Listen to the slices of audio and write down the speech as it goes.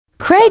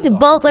Craig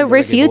Butler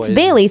refutes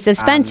Bailey's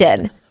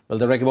suspension. Well,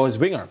 the Reggae Boys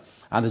winger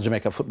and the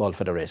Jamaica Football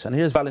Federation.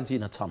 Here's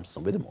Valentina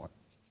Thompson with more.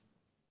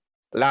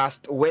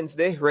 Last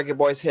Wednesday, Reggae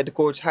Boys head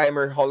coach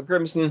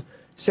halgrimson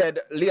said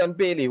Leon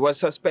Bailey was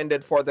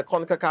suspended for the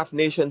CONCACAF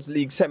Nations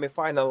League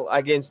semi-final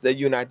against the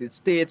United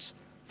States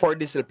for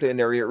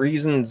disciplinary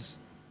reasons.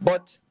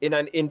 But in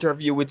an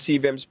interview with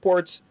CVM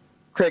Sports,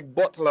 Craig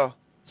Butler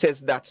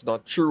says that's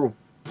not true.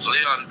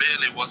 Leon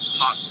Bailey was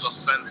not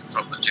suspended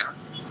from the camp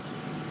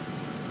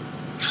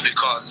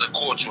because the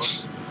coach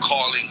was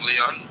calling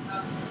Leon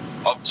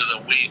up to the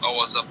wee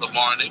hours of the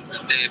morning, the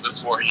day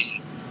before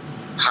he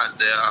had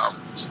the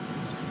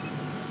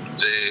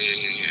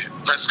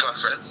press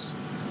conference,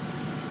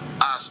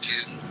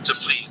 asking to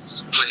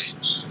please play.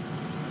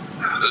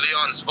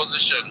 Leon's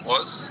position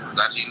was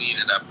that he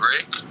needed a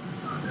break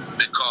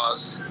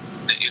because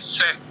the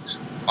effect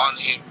on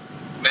him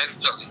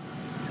mentally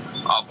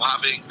of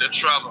having the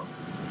travel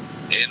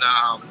in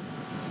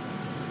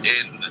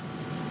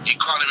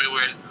economy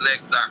where his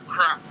legs are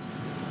cramped,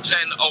 10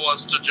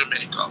 hours to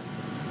Jamaica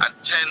and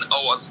 10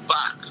 hours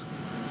back.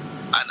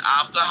 And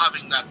after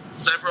having that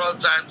several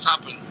times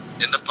happen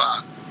in the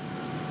past,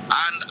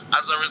 and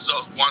as a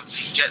result, once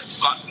he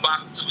got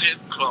back to his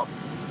club,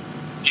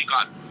 he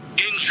got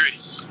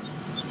injuries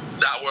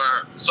that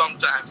were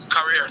sometimes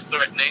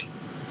career-threatening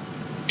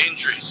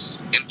injuries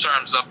in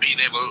terms of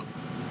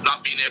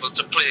not being able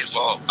to play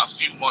for a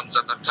few months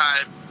at a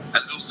time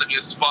and losing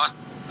his spot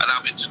and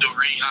having to do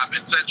rehab,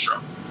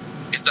 etc.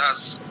 It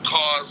has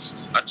caused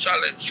a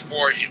challenge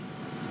for him,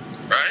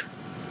 right?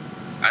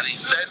 And he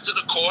said to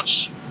the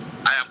coach,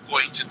 I am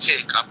going to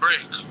take a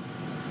break.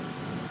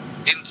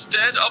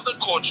 Instead of the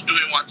coach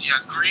doing what he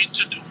agreed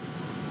to do,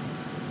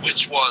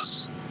 which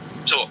was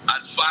to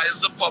advise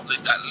the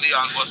public that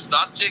Leon was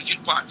not taking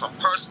part for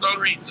personal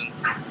reasons,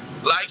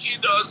 like he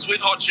does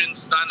with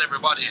Hutchins and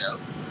everybody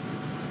else,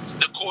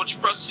 the coach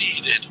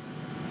proceeded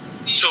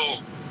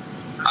to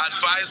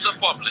advise the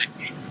public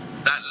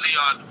that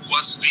Leon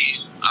was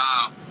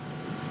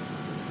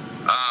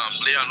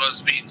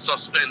being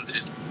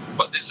suspended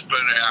for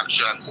disciplinary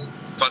actions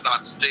for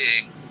not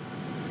staying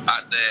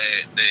at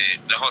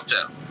the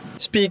hotel.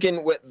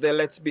 Speaking with the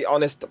Let's Be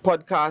Honest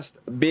podcast,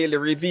 Bailey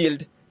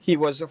revealed he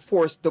was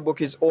forced to book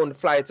his own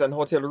flights and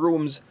hotel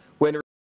rooms when